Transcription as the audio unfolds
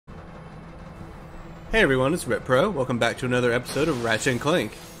Hey everyone, it's Ret Pro. Welcome back to another episode of Ratchet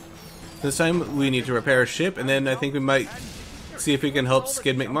Clank. This time we need to repair a ship, and then I think we might see if we can help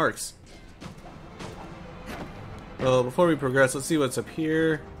Skidd McMarx. Well, before we progress, let's see what's up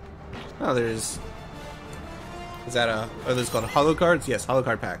here. Oh, there's... Is that a... Are those called holo cards? Yes, holo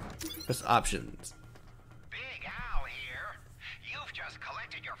card pack. Press options. Big Al here. You've just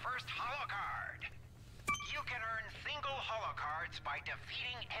collected your first holo card. You can earn single holo cards by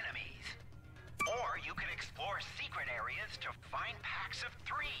defeating enemies. Or you can explore secret areas to find packs of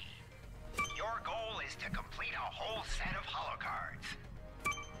 3. Your goal is to complete a whole set of holo cards.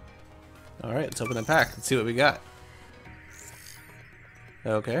 Alright, let's open the pack. Let's see what we got.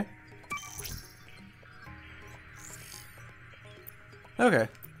 Okay. Okay.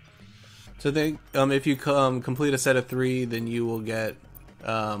 So they, if you complete a set of 3, then you will get,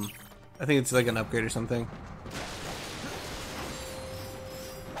 I think it's like an upgrade or something.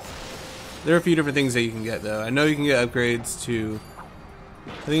 There are a few different things that you can get, though. I know you can get upgrades to...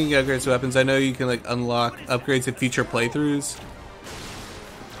 I think you can get upgrades to weapons. I know you can, like, unlock upgrades to future playthroughs.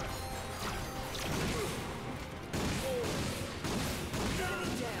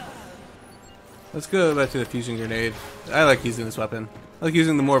 Let's go back to the fusion grenade. I like using this weapon. I like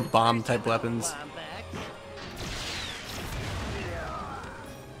using the more bomb-type weapons.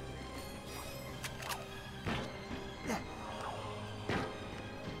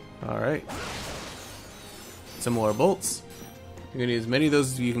 Alright. Some more bolts. You're gonna need as many of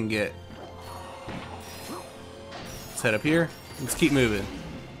those as you can get. Let's head up here. Let's keep moving.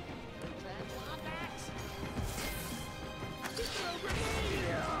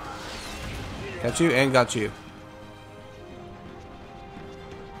 Got you and got you.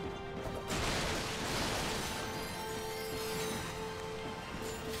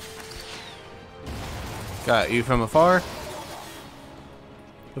 Got you from afar.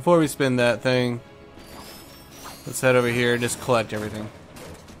 Before we spin that thing, let's head over here and just collect everything.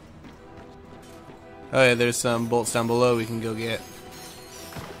 Oh yeah, there's some bolts down below we can go get.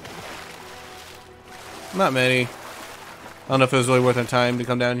 Not many. I don't know if it was really worth our time to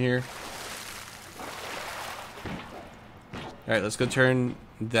come down here. Alright, let's go turn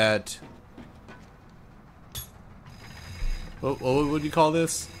that... What would you call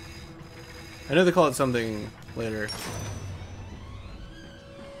this? I know they call it something later.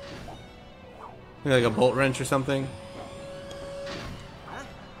 Maybe like a bolt wrench or something.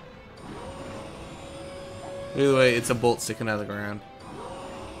 Either way, it's a bolt sticking out of the ground.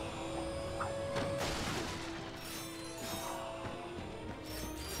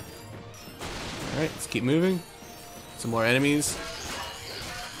 Alright, let's keep moving. Some more enemies.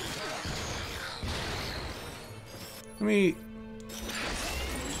 Let me...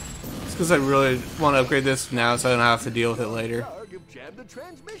 It's because I really want to upgrade this now so I don't have to deal with it later. Jam the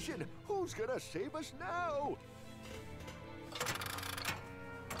transmission. Who's gonna save us now?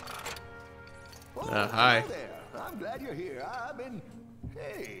 Hi. There. I'm glad you're here.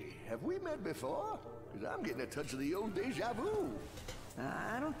 Hey, have we met before? Because I'm getting a touch of the old deja vu.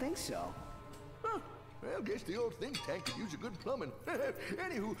 I don't think so. Huh. Well, guess the old think tank could use a good plumbing.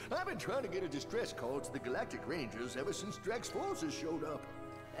 Anywho, I've been trying to get a distress call to the Galactic Rangers ever since Drax's forces showed up.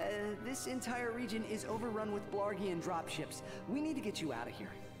 This entire region is overrun with Blargian dropships. We need to get you out of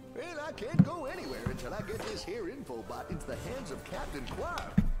here. Well, I can't go anywhere until I get this here infobot into the hands of Captain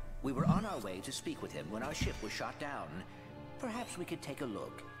Quark. We were on our way to speak with him when our ship was shot down. Perhaps we could take a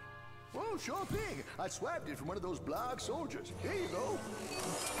look. Well, sure thing. I swapped it from one of those Blarg soldiers. Here you go.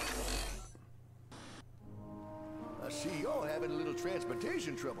 I see you're having a little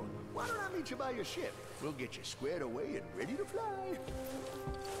transportation trouble. Why don't I meet you by your ship? We'll get you squared away and ready to fly.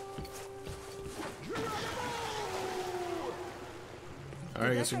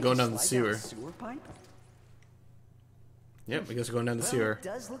 Alright, I guess we're going down the sewer. Sewer pipe? Yep, I guess we're going down the sewer. It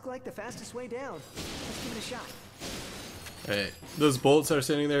does look like the fastest way down. Let's give it a shot. Alright, those bolts are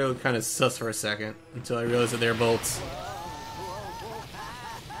sitting there look kind of sus for a second until I realized that they're bolts.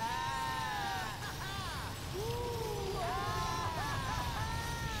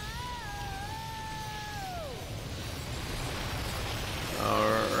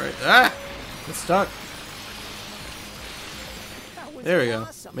 Alright, ah! It's stuck. There we go.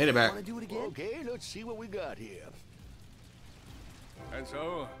 Made it back. Okay, let's see what we got here. And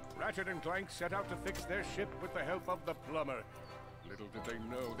so, Ratchet and Clank set out to fix their ship with the help of the plumber. Little did they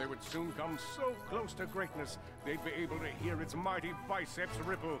know they would soon come so close to greatness, they'd be able to hear its mighty biceps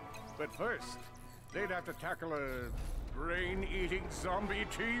ripple. But first, they'd have to tackle a brain-eating zombie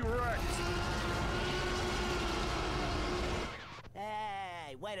T-Rex.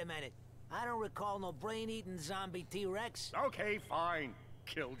 Hey, wait a minute. I don't recall no brain-eating zombie T-Rex. Okay, fine,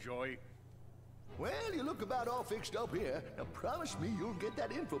 Killjoy. Well, you look about all fixed up here. Now promise me you'll get that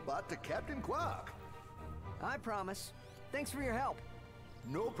infobot to Captain Quark. I promise. Thanks for your help.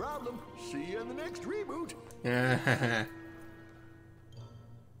 No problem. See you in the next reboot. Yeah,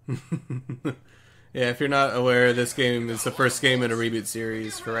 if you're not aware, this game is the first game in a reboot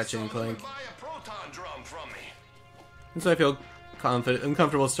series for Ratchet and Clank. And so I feel confident and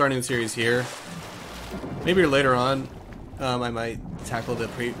comfortable starting the series here. Maybe later on, I might tackle the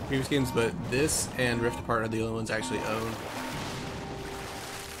previous games, but this and Rift Apart are the only ones I actually own.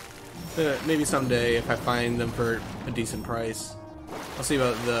 Maybe someday, if I find them for a decent price. I'll see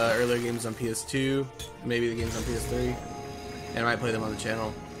about the earlier games on PS2, maybe the games on PS3, and I might play them on the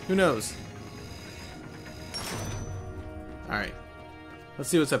channel. Who knows? Alright, let's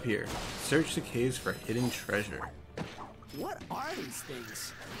see what's up here. Search the caves for hidden treasure. What are these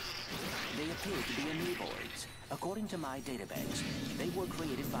things? They appear to be amoeboids. According to my databanks, they were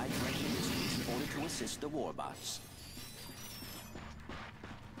created by Drake Industries in order to assist the warbots.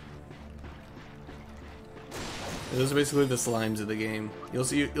 Those are basically the slimes of the game. You'll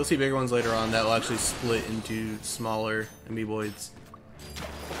see bigger ones later on that will actually split into smaller amoeboids.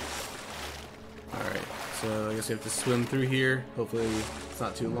 Alright, so I guess we have to swim through here. Hopefully it's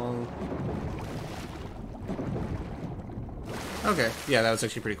not too long. Okay, yeah, that was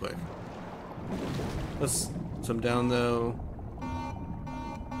actually pretty quick. Let's swim down though.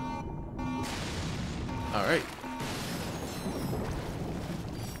 Alright.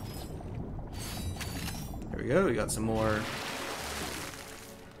 There we go, we got some more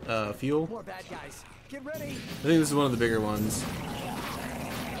fuel. More bad guys. Get ready. I think this is one of the bigger ones.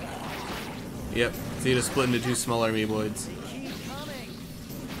 Yep, so you just split into two smaller amoeboids. Keep coming.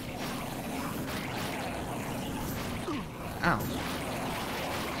 Ow.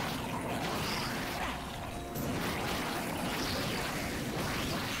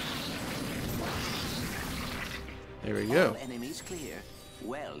 There we go. All enemies clear.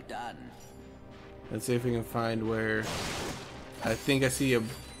 Well done. Let's see if we can find where... I think I see a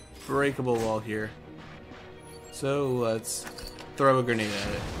breakable wall here. So let's throw a grenade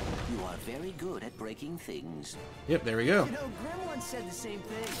at it. You are very good at breaking things. Yep, there we go. You know, Grim once said the same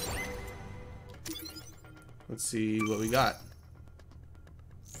thing. Let's see what we got.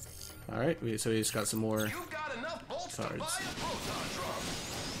 Alright, so we just got some more cards.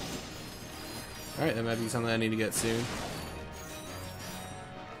 Alright, that might be something I need to get soon.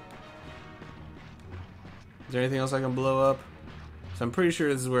 Is there anything else I can blow up? So I'm pretty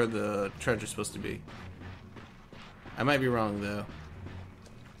sure this is where the treasure's supposed to be. I might be wrong though.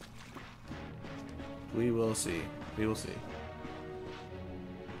 We will see. We will see.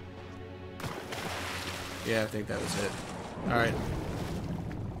 Yeah, I think that was it. Alright.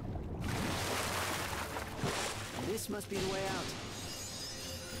 This must be the way out.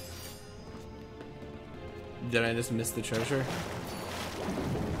 Did I just miss the treasure?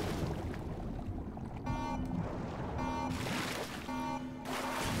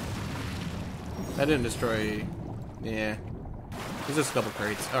 I didn't destroy... Yeah. There's just a couple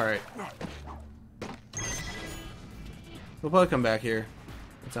crates. Alright. We'll probably come back here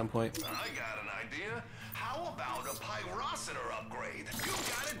at some point. I got an idea. How about a pyrocitor upgrade? You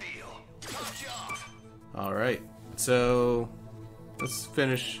got a deal. Top you off. Alright. So... let's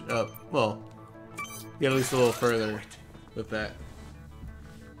finish up... well... get at least a little further with that.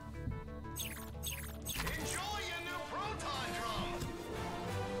 Enjoy your new proton drum.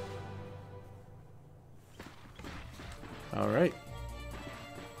 Alright.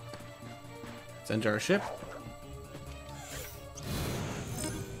 Let's enter our ship.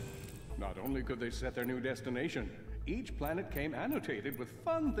 Not only could they set their new destination, each planet came annotated with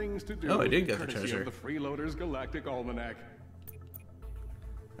fun things to do. Oh, I did get the courtesy treasure. of the Freeloaders Galactic Almanac.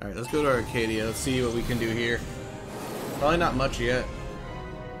 Alright, let's go to Arcadia. Let's see what we can do here. Probably not much yet.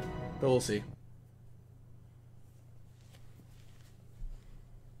 But we'll see.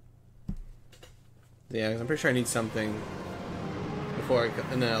 Yeah, 'cause I'm pretty sure I need something before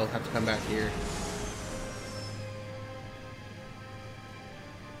and then I'll have to come back here.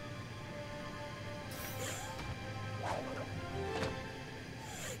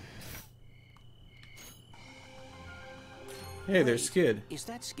 Hey, there's Skidd. Is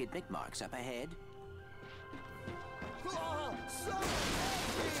that Skidd McMarx up ahead? Oh, so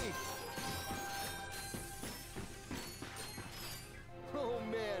happy! Oh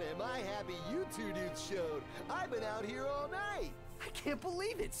man, am I happy you two dudes showed. I've been out here all night. I can't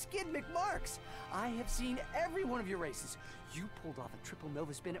believe it. Skidd McMarx. I have seen every one of your races. You pulled off a triple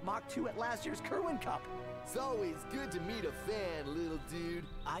Nova spin at Mach 2 at last year's Kerwin Cup. It's always good to meet a fan, little dude.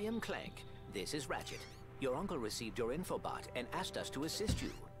 I am Clank. This is Ratchet. Your uncle received your infobot and asked us to assist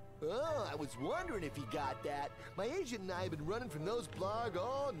you. Oh, I was wondering if he got that. My agent and I have been running from those blarg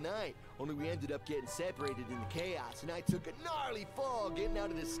all night. Only we ended up getting separated in the chaos, and I took a gnarly fall getting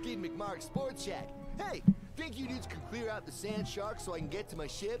out of the Skidd McMarx sports shack. Hey, think you dudes can clear out the sand shark so I can get to my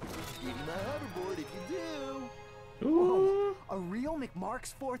ship? Give me my hoverboard if you do. Whoa, a real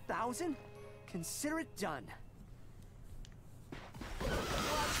McMarx 4000? Consider it done.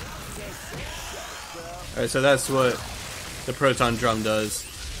 Alright, so that's what the proton drum does.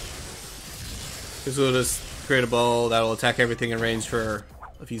 This will just create a ball that will attack everything in range for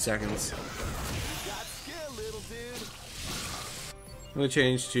a few seconds. I'm going to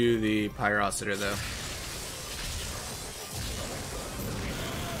change to the Pyrocitor though.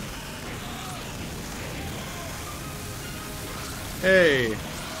 Hey!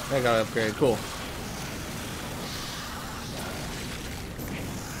 That got upgraded, cool.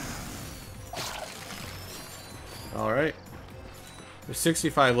 Alright. There's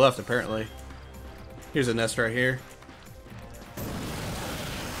 65 left apparently. Here's a nest right here.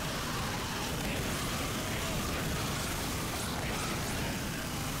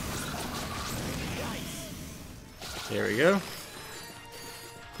 There we go.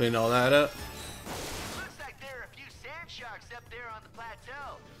 Clean all that up. Looks like there are a few sand sharks up there on the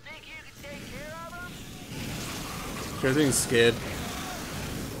plateau. Think you can take care of them? Sure thing, Skid.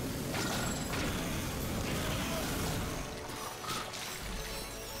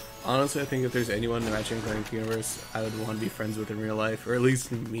 Honestly, I think if there's anyone in the Ratchet Clank universe I would want to be friends with in real life, or at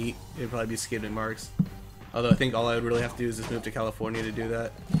least meet, it'd probably be Skidd McMarx. Although I think all I would really have to do is just move to California to do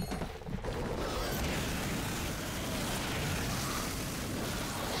that.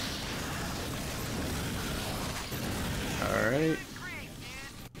 Alright.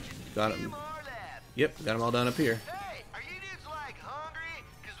 Got him. Yep, got him all done up here. Hey, are you dudes like hungry?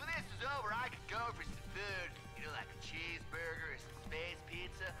 Because when this is over, I could go for some food. You know, like a cheeseburger or some space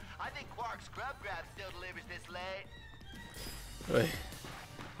pizza. I think Quark's Grub Grab still delivers this late. Wait.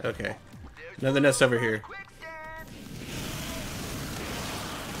 Okay. Another nest over here.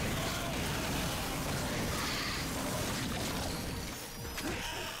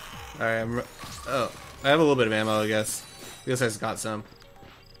 Alright, oh, I have a little bit of ammo, I guess. I guess I just got some.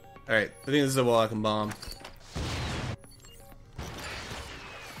 Alright, I think this is a wall I can bomb.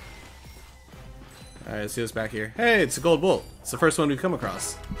 Alright, let's see what's back here. Hey, it's a gold bolt. It's the first one we've come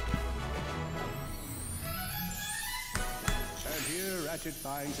across. And here Ratchet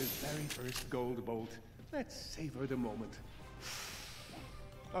finds his very first gold bolt. Let's savor the moment.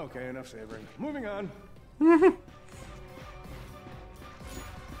 Okay, enough savoring. Moving on.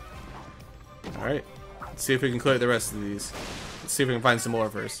 Alright, let's see if we can clear the rest of these. Let's see if we can find some more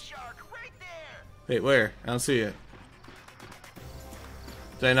first. Wait, where? I don't see it.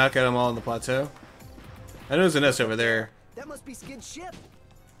 Did I not get them all on the plateau? I know there's a nest over there. That must be Skid's ship.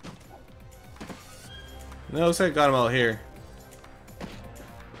 No, looks like I got them all here.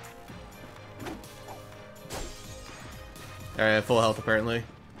 Alright, I have full health apparently.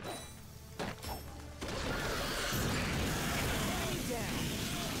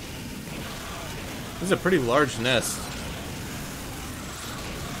 This is a pretty large nest.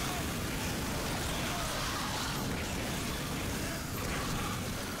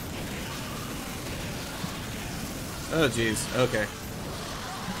 Oh jeez, okay.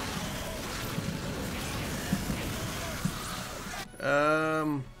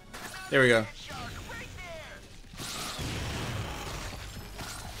 There we go.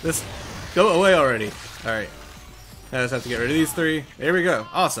 This, go away already. Alright. I just have to get rid of these three. There we go.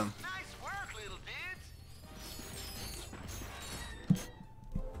 Awesome.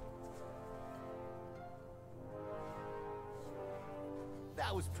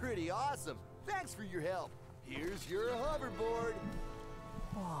 That was pretty awesome. Thanks for your help. Here's your hoverboard.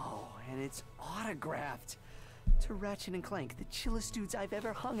 Whoa, and it's autographed. To Ratchet and Clank, the chillest dudes I've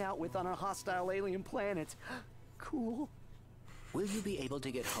ever hung out with on a hostile alien planet. Cool. Will you be able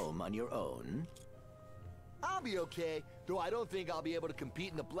to get home on your own? I'll be okay, though I don't think I'll be able to compete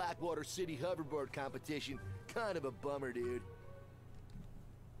in the Blackwater City hoverboard competition. Kind of a bummer, dude.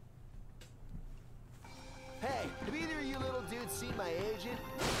 Hey, have either of you little dudes seen my agent?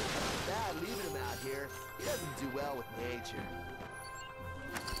 Bad leaving him out here. He doesn't do well with nature.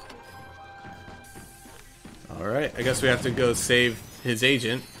 Alright, I guess we have to go save his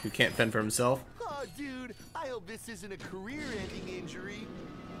agent, who can't fend for himself. Oh, dude, I hope this isn't a career-ending injury.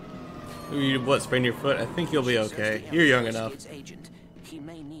 You, what, sprain your foot? I think you'll be okay. You're young enough. Agent. He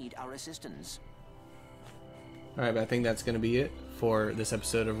may need our assistance. Alright, but I think that's going to be it for this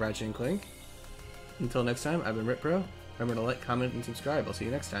episode of Ratchet and Clank. Until next time, I've been Rit Pro. Remember to like, comment, and subscribe. I'll see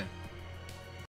you next time.